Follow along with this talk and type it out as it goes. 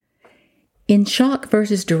In Schock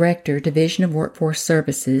v. Director, Division of Workforce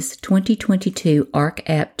Services, 2022 Arc.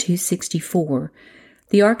 App. 264,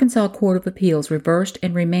 the Arkansas Court of Appeals reversed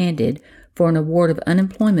and remanded for an award of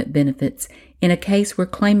unemployment benefits in a case where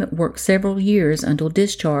claimant worked several years until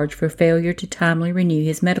discharge for failure to timely renew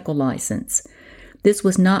his medical license. This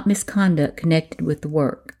was not misconduct connected with the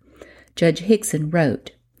work. Judge Hickson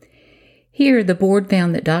wrote, "Here, the board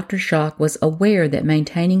found that Dr. Schock was aware that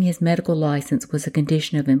maintaining his medical license was a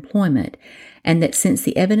condition of employment, and that since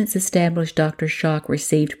the evidence established Dr. Schock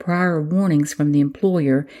received prior warnings from the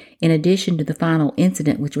employer in addition to the final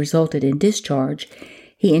incident which resulted in discharge,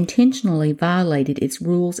 he intentionally violated its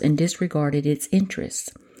rules and disregarded its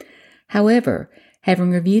interests. However,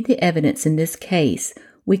 having reviewed the evidence in this case,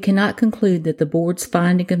 we cannot conclude that the board's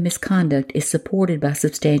finding of misconduct is supported by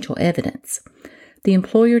substantial evidence. The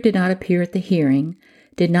employer did not appear at the hearing,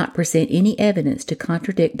 did not present any evidence to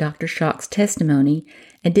contradict Dr. Schock's testimony,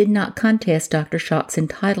 and did not contest Dr. Schock's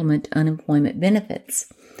entitlement to unemployment benefits.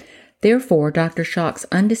 Therefore, Dr. Schock's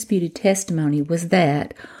undisputed testimony was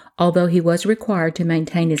that, although he was required to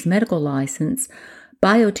maintain his medical license,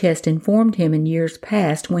 Biotest informed him in years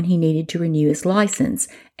past when he needed to renew his license,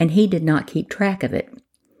 and he did not keep track of it.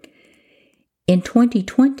 In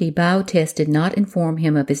 2020, Biotest did not inform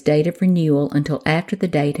him of his date of renewal until after the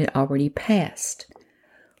date had already passed.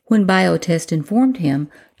 When Biotest informed him,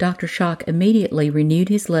 Dr. Schock immediately renewed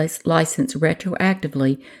his license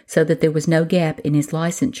retroactively so that there was no gap in his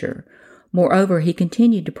licensure. Moreover, he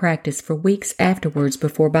continued to practice for weeks afterwards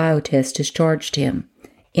before Biotest discharged him."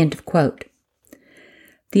 End of quote.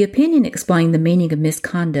 The opinion explained the meaning of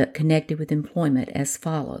misconduct connected with employment as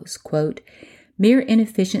follows, quote, "Mere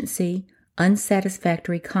inefficiency,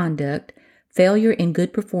 unsatisfactory conduct, failure in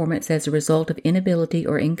good performance as a result of inability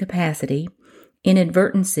or incapacity,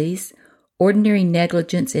 inadvertencies, ordinary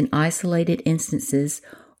negligence in isolated instances,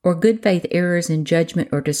 or good faith errors in judgment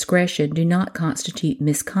or discretion do not constitute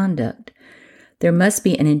misconduct. There must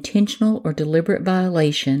be an intentional or deliberate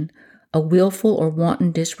violation, a willful or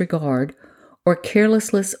wanton disregard, or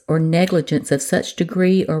carelessness or negligence of such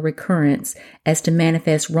degree or recurrence as to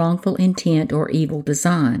manifest wrongful intent or evil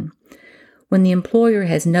design. When the employer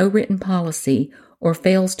has no written policy or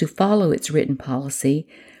fails to follow its written policy,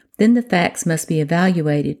 then the facts must be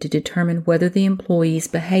evaluated to determine whether the employee's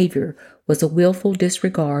behavior was a willful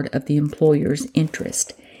disregard of the employer's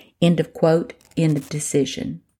interest." End of quote, end of decision.